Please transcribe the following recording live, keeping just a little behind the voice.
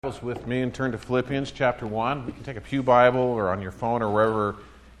Bibles with me and turn to Philippians chapter 1. You can take a pew Bible or on your phone or wherever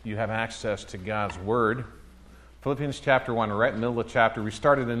you have access to God's Word. Philippians chapter 1, right in the middle of the chapter. We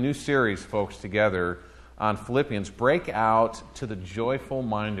started a new series, folks, together on Philippians, Break Out to the Joyful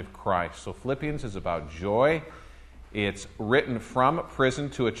Mind of Christ. So Philippians is about joy. It's written from prison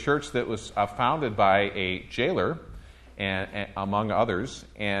to a church that was founded by a jailer, and among others.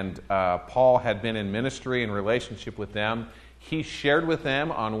 And Paul had been in ministry and relationship with them. He shared with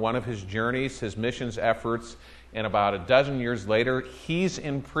them on one of his journeys, his missions efforts, and about a dozen years later, he's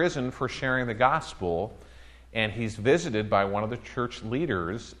in prison for sharing the gospel, and he's visited by one of the church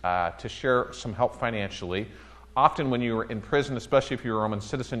leaders to share some help financially. Often when you were in prison, especially if you were a Roman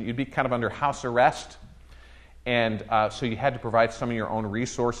citizen, you'd be kind of under house arrest, and so you had to provide some of your own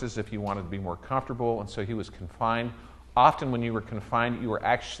resources if you wanted to be more comfortable, and so he was confined. Often when you were confined, you were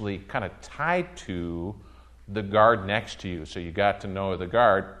actually kind of tied to the guard next to you, so you got to know the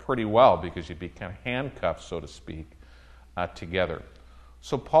guard pretty well because you'd be kind of handcuffed, so to speak, together.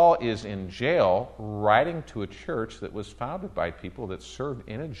 So Paul is in jail writing to a church that was founded by people that served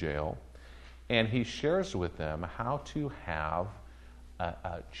in a jail, and he shares with them how to have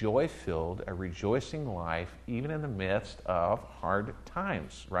a joy-filled, a rejoicing life, even in the midst of hard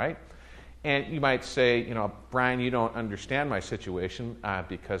times, right? And you might say, Brian, you don't understand my situation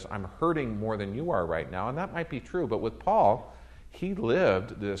because I'm hurting more than you are right now. And that might be true. But with Paul, he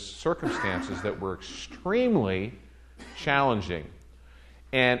lived this circumstances that were extremely challenging.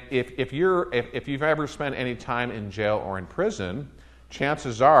 And if you've ever spent any time in jail or in prison,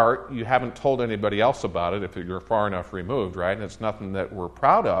 chances are you haven't told anybody else about it if you're far enough removed, right? And it's nothing that we're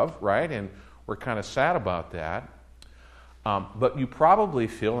proud of, right? And we're kind of sad about that. But you probably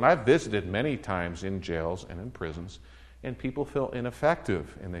feel, and I've visited many times in jails and in prisons, and people feel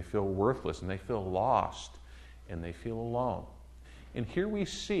ineffective, and they feel worthless, and they feel lost, and they feel alone. And here we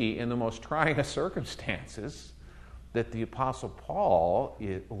see, in the most trying of circumstances, that the Apostle Paul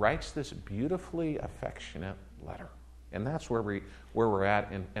writes this beautifully affectionate letter. And that's where we're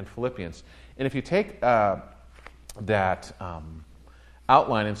at in Philippians. And if you take that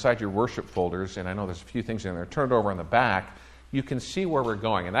outline inside your worship folders, and I know there's a few things in there, turn it over on the back, you can see where we're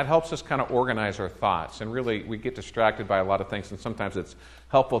going. And that helps us kind of organize our thoughts. And really, we get distracted by a lot of things, and sometimes it's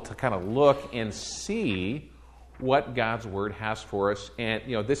helpful to kind of look and see what God's Word has for us. And,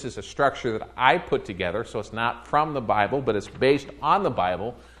 this is a structure that I put together, so it's not from the Bible, but it's based on the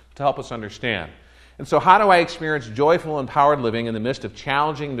Bible to help us understand. And so how do I experience joyful, empowered living in the midst of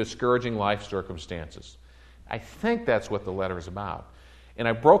challenging, discouraging life circumstances? I think that's what the letter is about. And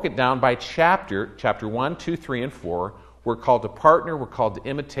I broke it down by chapter 1, 2, 3, and 4. We're called to partner, we're called to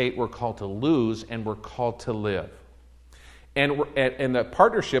imitate, we're called to lose, and we're called to live. And the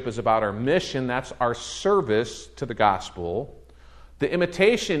partnership is about our mission. That's our service to the gospel. The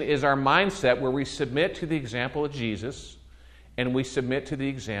imitation is our mindset where we submit to the example of Jesus, and we submit to the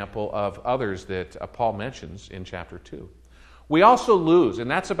example of others that Paul mentions in chapter 2. We also lose,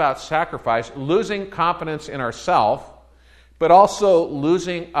 and that's about sacrifice, losing confidence in ourselves, but also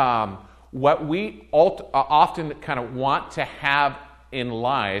losing what we often kind of want to have in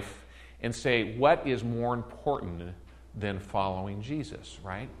life and say, what is more important than following Jesus,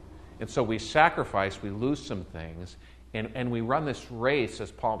 right? And so we sacrifice, we lose some things, and we run this race, as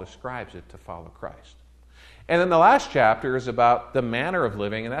Paul describes it, to follow Christ. And then the last chapter is about the manner of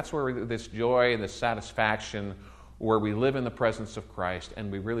living, and that's where this joy and this satisfaction, where we live in the presence of Christ,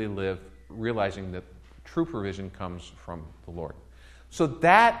 and we really live realizing that true provision comes from the Lord. So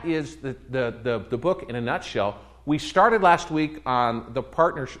that is the book in a nutshell. We started last week on the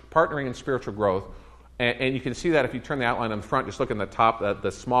partnering in spiritual growth, and you can see that if you turn the outline on the front, just look in the top,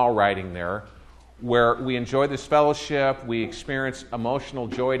 the small writing there, where we enjoy this fellowship, we experience emotional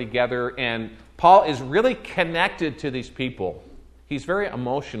joy together, and Paul is really connected to these people. He's very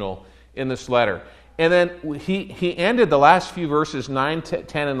emotional in this letter. And then he ended the last few verses, 9,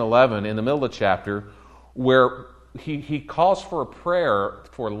 10, and 11, in the middle of the chapter, where he calls for a prayer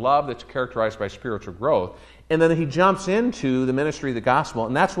for love that's characterized by spiritual growth. And then he jumps into the ministry of the gospel,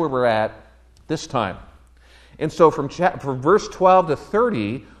 and that's where we're at this time. And so from verse 12 to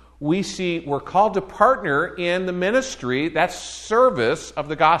 30, we see we're called to partner in the ministry, that's service of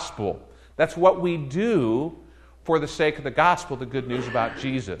the gospel. That's what we do for the sake of the gospel, the good news about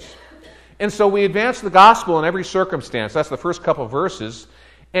Jesus. And so we advance the gospel in every circumstance. That's the first couple of verses.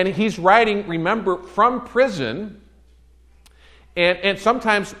 And he's writing, remember, from prison. And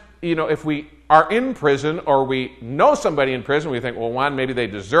sometimes, if we are in prison or we know somebody in prison, we think, well, one, maybe they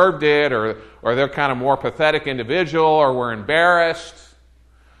deserved it, or they're kind of more pathetic individual, or we're embarrassed.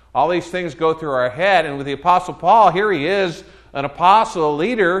 All these things go through our head. And with the Apostle Paul, here he is, an apostle, a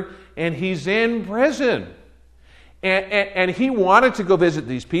leader, and he's in prison. And he wanted to go visit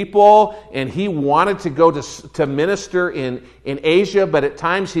these people, and he wanted to go to minister in Asia, but at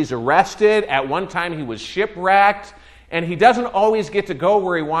times he's arrested. At one time he was shipwrecked, and he doesn't always get to go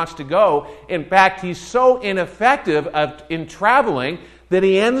where he wants to go. In fact, he's so ineffective in traveling that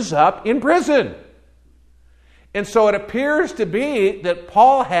he ends up in prison. And so it appears to be that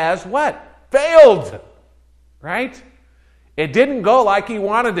Paul has what? Failed. Right? It didn't go like he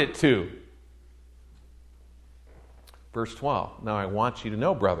wanted it to. Verse 12, now I want you to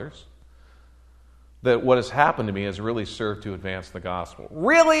know, brothers, that what has happened to me has really served to advance the gospel.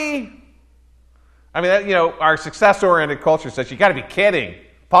 Really? I mean, our success-oriented culture says, you got to be kidding.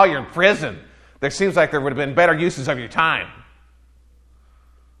 Paul, you're in prison. There seems like there would have been better uses of your time.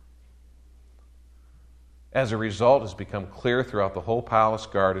 As a result, it's become clear throughout the whole palace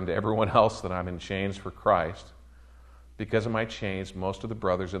guard and to everyone else that I'm in chains for Christ. Because of my chains, most of the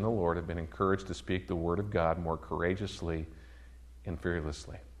brothers in the Lord have been encouraged to speak the word of God more courageously and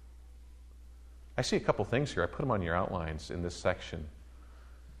fearlessly. I see a couple things here. I put them on your outlines in this section.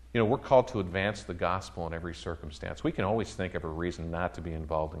 We're called to advance the gospel in every circumstance. We can always think of a reason not to be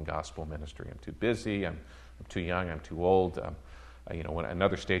involved in gospel ministry. I'm too busy. I'm too young. I'm too old. When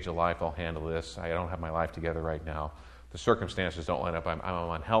another stage of life, I'll handle this. I don't have my life together right now. The circumstances don't line up. I'm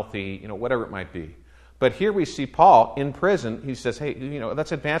unhealthy. Whatever it might be. But here we see Paul in prison. He says, hey,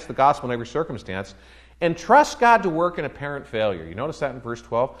 let's advance the gospel in every circumstance and trust God to work in apparent failure. You notice that in verse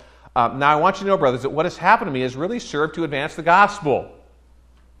 12? Now I want you to know, brothers, that what has happened to me has really served to advance the gospel.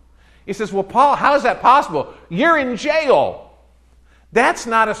 He says, well, Paul, how is that possible? You're in jail. That's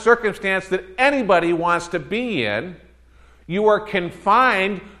not a circumstance that anybody wants to be in. You are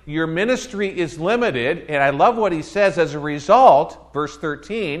confined. Your ministry is limited. And I love what he says as a result, verse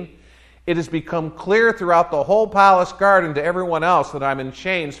 13, it has become clear throughout the whole palace guard and to everyone else that I'm in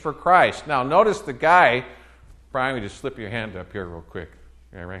chains for Christ. Now, notice the guy. Brian, we just slip your hand up here real quick.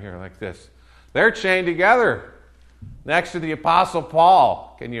 Yeah, right here like this. They're chained together next to the Apostle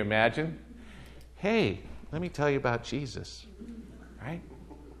Paul. Can you imagine? Hey, let me tell you about Jesus. Right?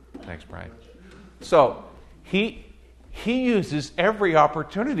 Thanks, Brian. So, he uses every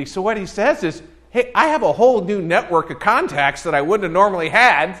opportunity. So what he says is, hey, I have a whole new network of contacts that I wouldn't have normally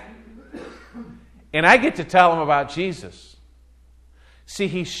had. And I get to tell them about Jesus. See,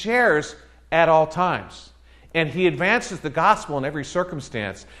 he shares at all times. And he advances the gospel in every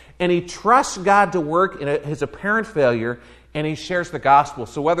circumstance. And he trusts God to work in his apparent failure, and he shares the gospel.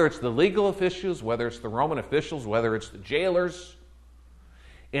 So whether it's the legal officials, whether it's the Roman officials, whether it's the jailers,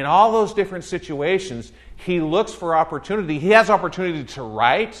 in all those different situations, he looks for opportunity. He has opportunity to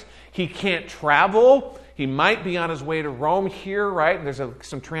write. He can't travel. He might be on his way to Rome here, right? There's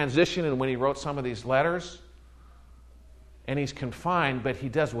some transition in when he wrote some of these letters. And he's confined, but he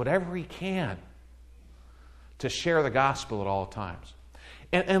does whatever he can to share the gospel at all times.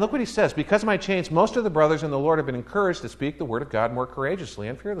 And look what he says. Because of my chains, most of the brothers in the Lord have been encouraged to speak the word of God more courageously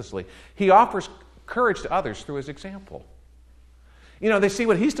and fearlessly. He offers courage to others through his example. They see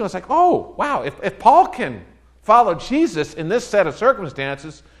what he's doing. It's like, oh, wow, if Paul can follow Jesus in this set of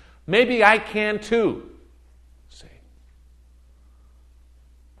circumstances, maybe I can too. See.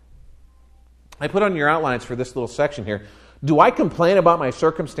 I put on your outlines for this little section here, do I complain about my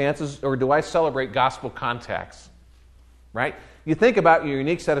circumstances or do I celebrate gospel contacts? Right? You think about your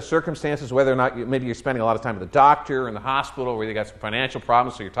unique set of circumstances, whether or not maybe you're spending a lot of time at the doctor or in the hospital, where you got some financial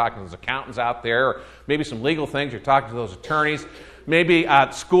problems, so you're talking to those accountants out there, or maybe some legal things, you're talking to those attorneys, maybe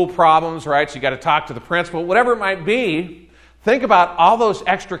school problems, right? So you got to talk to the principal, whatever it might be. Think about all those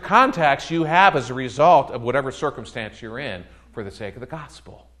extra contacts you have as a result of whatever circumstance you're in for the sake of the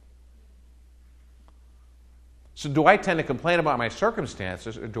gospel. So do I tend to complain about my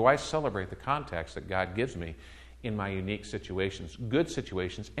circumstances, or do I celebrate the contacts that God gives me in my unique situations, good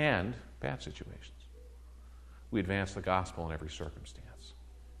situations and bad situations? We advance the gospel in every circumstance.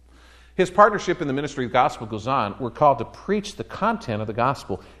 His partnership in the ministry of the gospel goes on. We're called to preach the content of the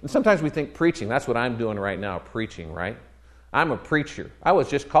gospel. And sometimes we think preaching, that's what I'm doing right now, preaching, right? I'm a preacher. I was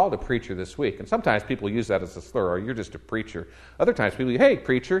just called a preacher this week. And sometimes people use that as a slur, or you're just a preacher. Other times people say, hey,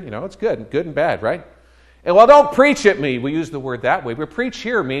 preacher, it's good and bad, right? And well, don't preach at me. We use the word that way. But preach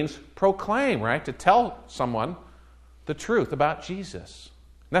here means proclaim, right? To tell someone the truth about Jesus.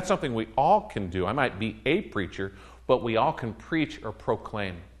 And that's something we all can do. I might be a preacher, but we all can preach or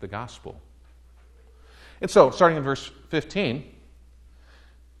proclaim the gospel. And so, starting in verse 15,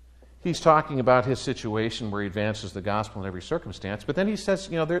 he's talking about his situation where he advances the gospel in every circumstance. But then he says,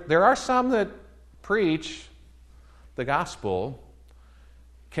 there are some that preach the gospel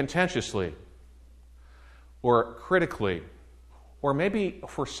contentiously or critically or maybe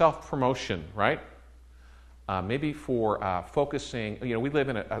for self-promotion, right? Maybe for focusing, we live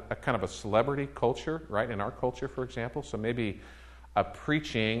in a kind of a celebrity culture, right? In our culture, for example. So maybe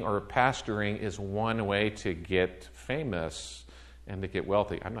preaching or pastoring is one way to get famous and to get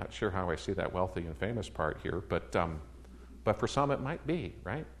wealthy. I'm not sure how I see that wealthy and famous part here, but for some it might be,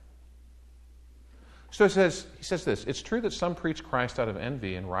 right? So he says this, it's true that some preach Christ out of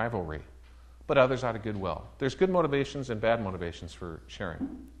envy and rivalry, but others out of goodwill. There's good motivations and bad motivations for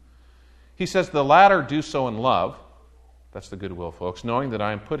sharing. He says the latter do so in love, that's the goodwill, folks, knowing that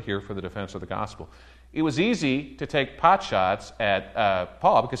I am put here for the defense of the gospel. It was easy to take pot shots at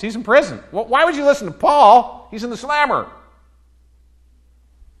Paul because he's in prison. Well, why would you listen to Paul? He's in the slammer.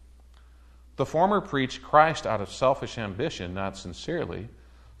 The former preach Christ out of selfish ambition, not sincerely,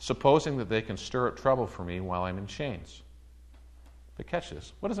 supposing that they can stir up trouble for me while I'm in chains. But catch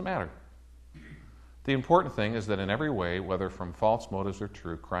this. What does it matter? The important thing is that in every way, whether from false motives or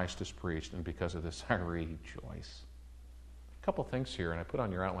true, Christ is preached, and because of this I rejoice. A couple things here, and I put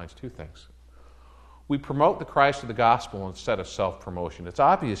on your outlines 2 things. We promote the Christ of the gospel instead of self-promotion. It's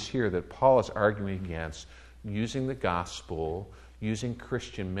obvious here that Paul is arguing against using the gospel, using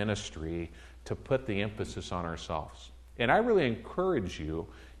Christian ministry to put the emphasis on ourselves. And I really encourage you,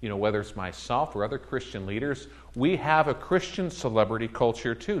 whether it's myself or other Christian leaders, we have a Christian celebrity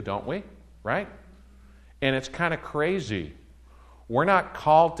culture too, don't we? Right? And it's kind of crazy. We're not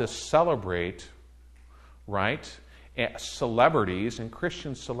called to celebrate, right, celebrities and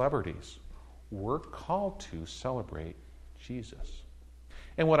Christian celebrities. We're called to celebrate Jesus.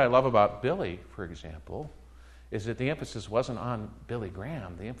 And what I love about Billy, for example, is that the emphasis wasn't on Billy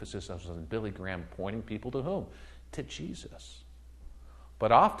Graham. The emphasis was on Billy Graham pointing people to whom? To Jesus.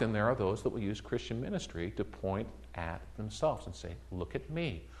 But often there are those that will use Christian ministry to point at themselves and say, look at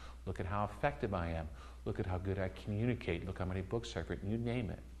me. Look at how effective I am. Look at how good I communicate. Look how many books I've written. You name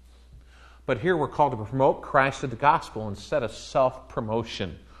it. But here we're called to promote Christ and the gospel instead of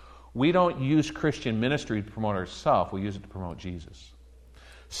self-promotion. We don't use Christian ministry to promote ourselves. We use it to promote Jesus.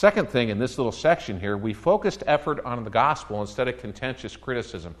 Second thing in this little section here, we focused effort on the gospel instead of contentious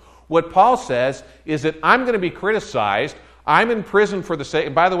criticism. What Paul says is that I'm going to be criticized. I'm in prison for the sake...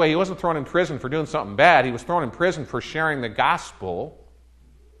 And by the way, he wasn't thrown in prison for doing something bad. He was thrown in prison for sharing the gospel.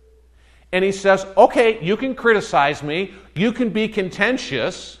 And he says, okay, you can criticize me. You can be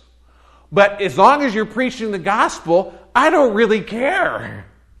contentious. But as long as you're preaching the gospel, I don't really care.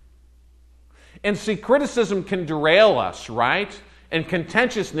 And see, criticism can derail us, right? And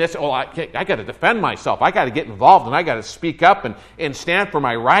contentiousness, I got to defend myself. I got to get involved and I got to speak up and stand for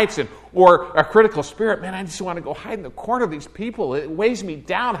my rights. Or a critical spirit, man, I just want to go hide in the corner of these people. It weighs me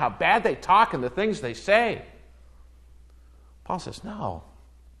down how bad they talk and the things they say. Paul says, no.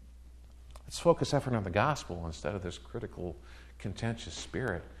 Let's focus effort on the gospel instead of this critical, contentious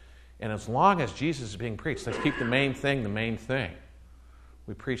spirit. And as long as Jesus is being preached, let's keep the main thing the main thing.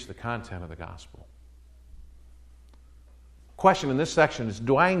 We preach the content of the gospel. Question in this section is,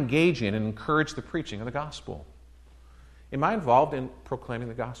 do I engage in and encourage the preaching of the gospel? Am I involved in proclaiming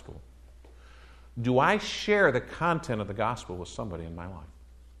the gospel? Do I share the content of the gospel with somebody in my life?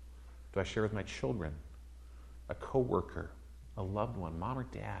 Do I share with my children, a coworker, a loved one, mom or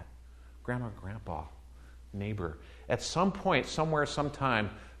dad, grandma or grandpa, neighbor? At some point, somewhere,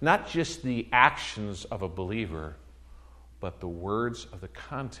 sometime, not just the actions of a believer, but the words of the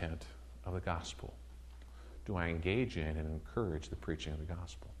content of the gospel. Do I engage in and encourage the preaching of the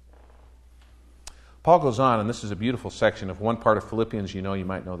gospel? Paul goes on, and this is a beautiful section of one part of Philippians. You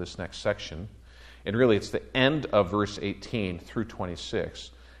might know this next section. And really, it's the end of verse 18 through 26.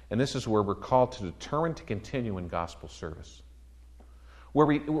 And this is where we're called to determine to continue in gospel service. Where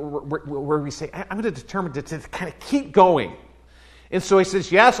we say, I'm going to determine to kind of keep going. And so he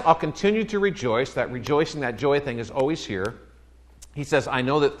says, yes, I'll continue to rejoice. That rejoicing, that joy thing is always here. He says, I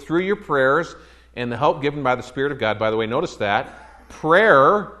know that through your prayers and the help given by the Spirit of God, by the way, notice that,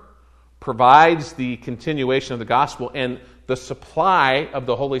 prayer provides the continuation of the gospel and the supply of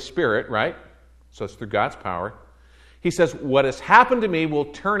the Holy Spirit, right? So it's through God's power. He says, what has happened to me will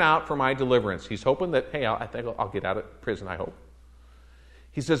turn out for my deliverance. He's hoping that, hey, I think I'll get out of prison, I hope.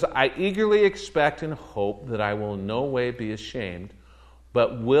 He says, I eagerly expect and hope that I will in no way be ashamed,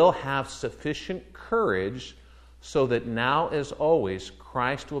 but will have sufficient courage so that now as always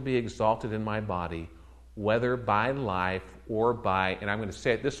Christ will be exalted in my body, whether by life or by, and I'm going to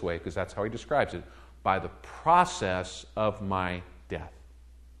say it this way because that's how he describes it, by the process of my death.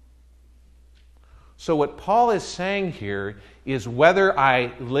 So what Paul is saying here is whether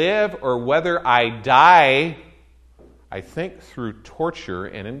I live or whether I die, I think through torture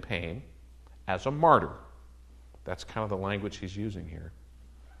and in pain, as a martyr, That's kind of the language he's using here.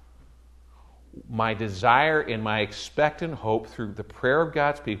 My desire and my expectant hope through the prayer of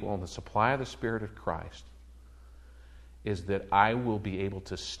God's people and the supply of the Spirit of Christ is that I will be able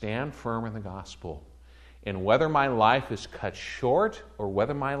to stand firm in the gospel. And whether my life is cut short or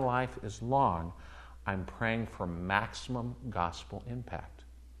whether my life is long, I'm praying for maximum gospel impact.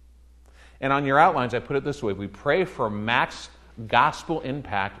 And on your outlines, I put it this way. We pray for max gospel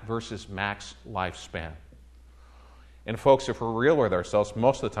impact versus max lifespan. And folks, if we're real with ourselves,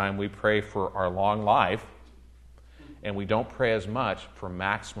 most of the time we pray for our long life, and we don't pray as much for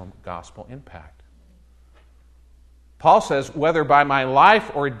maximum gospel impact. Paul says, whether by my life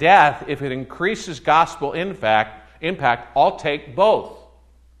or death, if it increases gospel impact, I'll take both,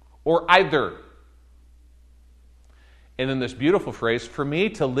 or either. And then this beautiful phrase, for me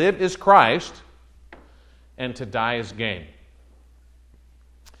to live is Christ, and to die is gain.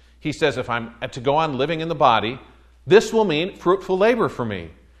 He says, if I'm to go on living in the body, this will mean fruitful labor for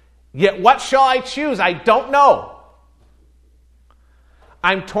me. Yet what shall I choose? I don't know.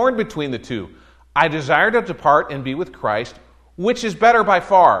 I'm torn between the two. I desire to depart and be with Christ, which is better by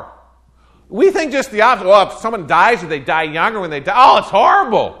far. We think just the opposite. Well, if someone dies or they die young or when they die, oh, it's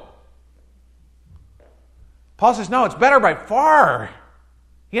horrible. Paul says, no, it's better by far.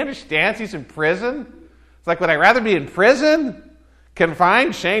 He understands he's in prison. It's like, would I rather be in prison,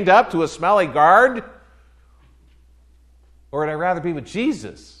 confined, chained up to a smelly guard? Or would I rather be with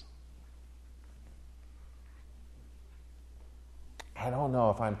Jesus? I don't know.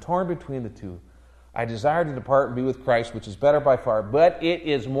 If I'm torn between the two, I desire to depart and be with Christ, which is better by far, but it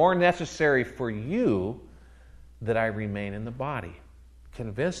is more necessary for you that I remain in the body.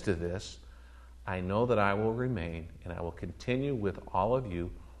 Convinced of this, I know that I will remain and I will continue with all of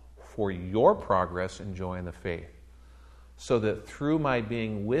you for your progress and joy in the faith, so that through my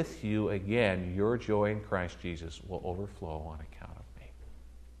being with you again, your joy in Christ Jesus will overflow on account of me.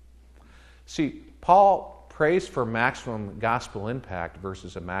 See, Paul prays for maximum gospel impact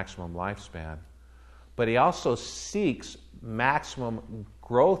versus a maximum lifespan, but he also seeks maximum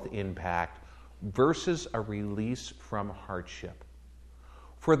growth impact versus a release from hardship.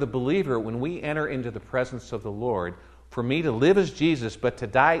 For the believer, when we enter into the presence of the Lord, for me to live as Jesus, but to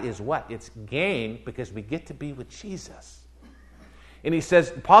die is what? It's gain, because we get to be with Jesus. And he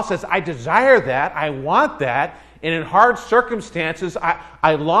says, Paul says, I desire that, I want that, and in hard circumstances,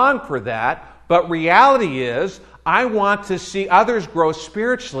 I long for that, but reality is, I want to see others grow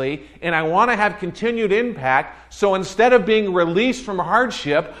spiritually, and I want to have continued impact, so instead of being released from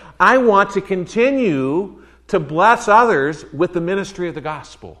hardship, I want to continue to bless others with the ministry of the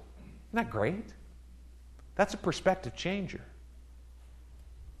gospel. Isn't that great? That's a perspective changer.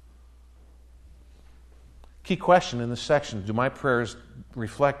 Key question in this section, do my prayers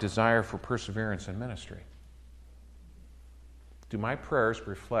reflect desire for perseverance in ministry? Do my prayers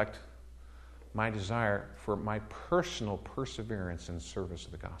reflect my desire for my personal perseverance in service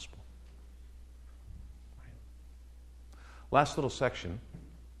of the gospel? Last little section,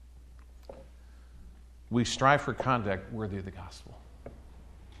 we strive for conduct worthy of the gospel.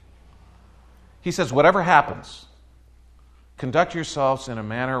 He says, whatever happens, conduct yourselves in a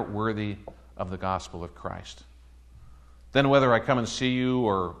manner worthy of the gospel of Christ. Then whether I come and see you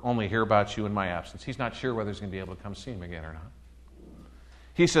or only hear about you in my absence, he's not sure whether he's going to be able to come see him again or not.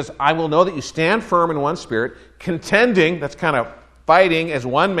 He says, I will know that you stand firm in one spirit, contending, that's kind of fighting as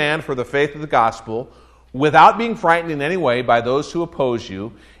one man for the faith of the gospel, without being frightened in any way by those who oppose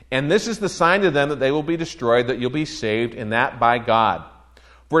you. And this is the sign to them that they will be destroyed, that you'll be saved, and that by God.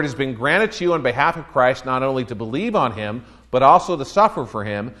 For it has been granted to you on behalf of Christ not only to believe on him, but also to suffer for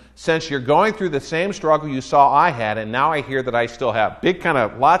him, since you're going through the same struggle you saw I had, and now I hear that I still have. Big kind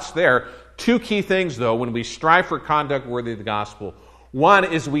of lots there. Two key things, though, when we strive for conduct worthy of the gospel. One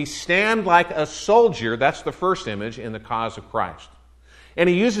is we stand like a soldier, that's the first image, in the cause of Christ. And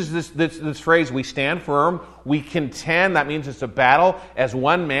he uses this phrase, we stand firm, we contend, that means it's a battle. As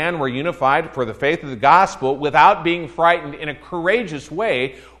one man, we're unified for the faith of the gospel without being frightened in a courageous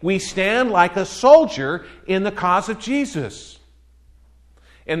way. We stand like a soldier in the cause of Jesus.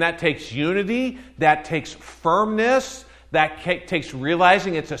 And that takes unity, that takes firmness, that takes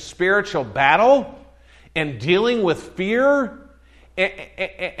realizing it's a spiritual battle and dealing with fear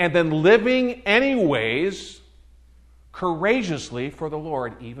and then living anyways courageously for the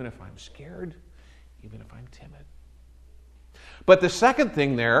Lord, even if I'm scared, even if I'm timid. But the second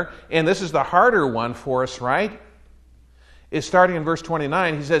thing there, and this is the harder one for us, right, is starting in verse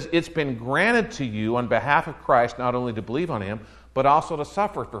 29. He says, it's been granted to you on behalf of Christ not only to believe on him, but also to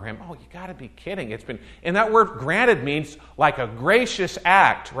suffer for him. Oh, you got to be kidding. And that word granted means like a gracious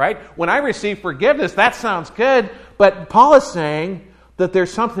act, right? When I receive forgiveness, that sounds good, but Paul is saying that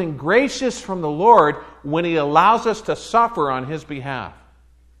there's something gracious from the Lord when he allows us to suffer on his behalf.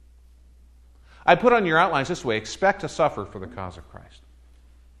 I put on your outlines this way: expect to suffer for the cause of Christ.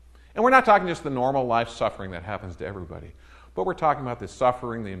 And we're not talking just the normal life suffering that happens to everybody, but we're talking about the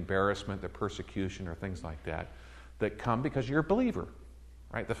suffering, the embarrassment, the persecution, or things like that come because you're a believer,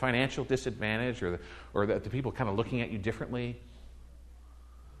 right? The financial disadvantage or the people kind of looking at you differently.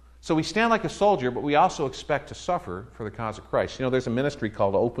 So we stand like a soldier, but we also expect to suffer for the cause of Christ. You know, there's a ministry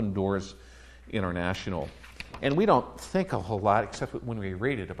called Open Doors International, and we don't think a whole lot, except when we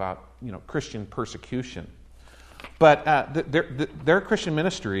read it, about, you know, Christian persecution. But their Christian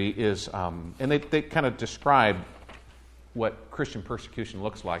ministry is, and they kind of describe what Christian persecution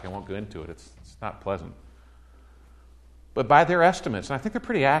looks like. I won't go into it. It's not pleasant. But by their estimates, and I think they're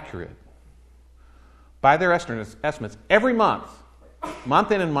pretty accurate, by their estimates, every month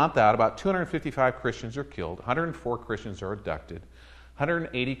in and month out, about 255 Christians are killed, 104 Christians are abducted,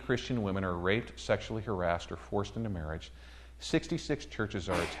 180 Christian women are raped, sexually harassed, or forced into marriage, 66 churches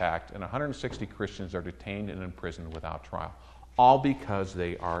are attacked, and 160 Christians are detained and imprisoned without trial, all because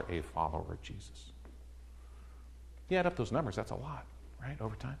they are a follower of Jesus. You add up those numbers, that's a lot, right,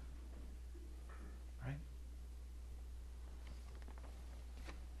 over time? Right?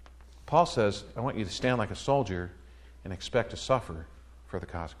 Paul says, I want you to stand like a soldier and expect to suffer for the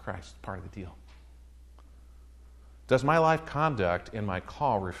cause of Christ. It's part of the deal. Does my life conduct and my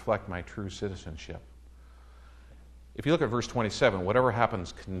call reflect my true citizenship? If you look at verse 27, whatever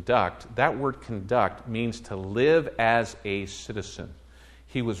happens, conduct. That word conduct means to live as a citizen.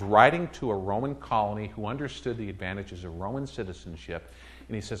 He was writing to a Roman colony who understood the advantages of Roman citizenship.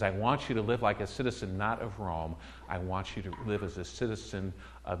 And he says, I want you to live like a citizen not of Rome. I want you to live as a citizen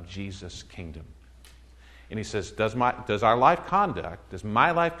of Jesus' kingdom. And he says, does my life conduct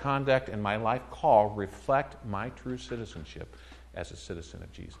and my life call reflect my true citizenship as a citizen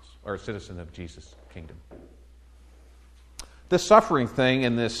of Jesus, or a citizen of Jesus' kingdom? This suffering thing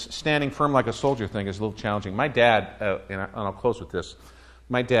and this standing firm like a soldier thing is a little challenging. My dad, and I'll close with this,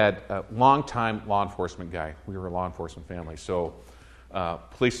 my dad, longtime law enforcement guy. We were a law enforcement family. So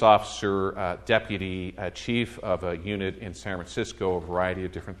police officer, deputy, chief of a unit in San Francisco, a variety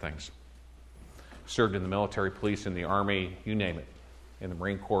of different things. Served in the military, police, in the Army, you name it, in the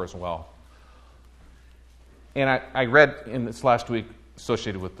Marine Corps as well. And I read in this last week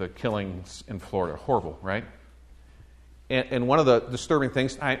associated with the killings in Florida. Horrible, right? And one of the disturbing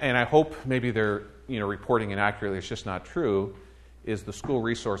things, and I hope maybe they're reporting inaccurately, it's just not true, is the school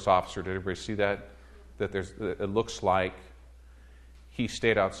resource officer. Did everybody see that? That it looks like he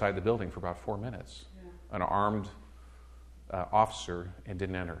stayed outside the building for about 4 minutes, an armed officer, and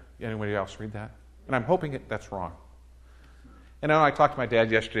didn't enter. Anybody else read that? And I'm hoping that's wrong. And I talked to my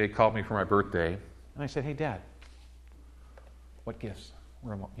dad yesterday. He called me for my birthday, and I said, "Hey, Dad, what gifts?"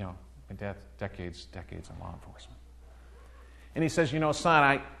 My dad's decades in law enforcement. And he says,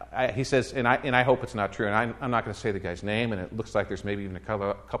 son, he says, and I hope it's not true, and I'm not going to say the guy's name, and it looks like there's maybe even a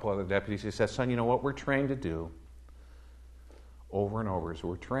couple other deputies. He says, son, you know what we're trained to do over and over is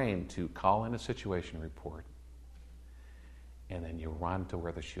we're trained to call in a situation report, and then you run to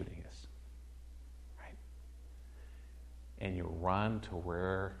where the shooting is, right? And you run to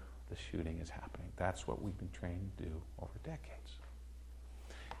where the shooting is happening. That's what we've been trained to do over decades.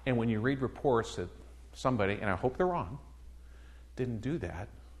 And when you read reports that somebody, and I hope they're wrong, didn't do that,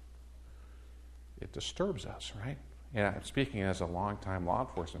 it disturbs us, right? And I'm speaking as a longtime law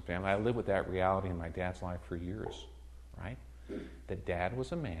enforcement family. I lived with that reality in my dad's life for years, right? That dad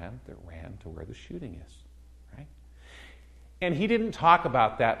was a man that ran to where the shooting is, right? And he didn't talk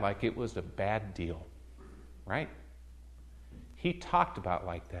about that like it was a bad deal, right? He talked about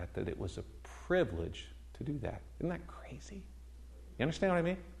like that it was a privilege to do that. Isn't that crazy? You understand what I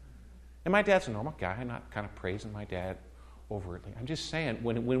mean? And my dad's a normal guy. I'm not kind of praising my dad overtly. I'm just saying,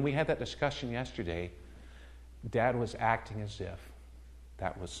 when we had that discussion yesterday, Dad was acting as if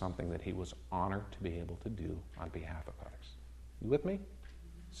that was something that he was honored to be able to do on behalf of others. You with me?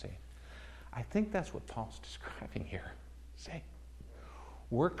 See, I think that's what Paul's describing here. See,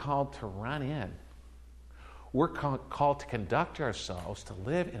 we're called to run in. We're called to conduct ourselves, to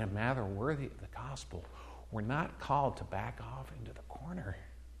live in a manner worthy of the gospel. We're not called to back off into the corner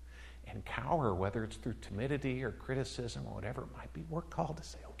and cower, whether it's through timidity or criticism or whatever it might be. We're called to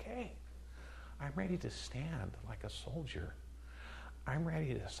say, okay, I'm ready to stand like a soldier. I'm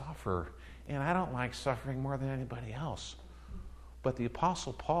ready to suffer, and I don't like suffering more than anybody else. But the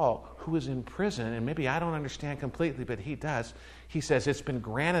Apostle Paul, who is in prison, and maybe I don't understand completely, but he does, he says it's been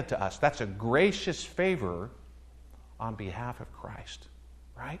granted to us. That's a gracious favor on behalf of Christ,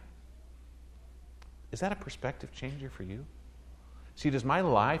 right? Is that a perspective changer for you? See, does my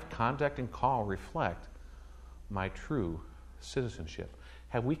life, conduct, and call reflect my true citizenship?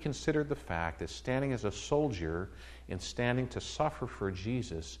 Have we considered the fact that standing as a soldier and standing to suffer for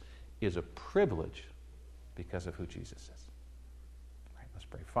Jesus is a privilege because of who Jesus is? All right, let's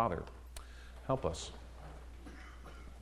pray. Father, help us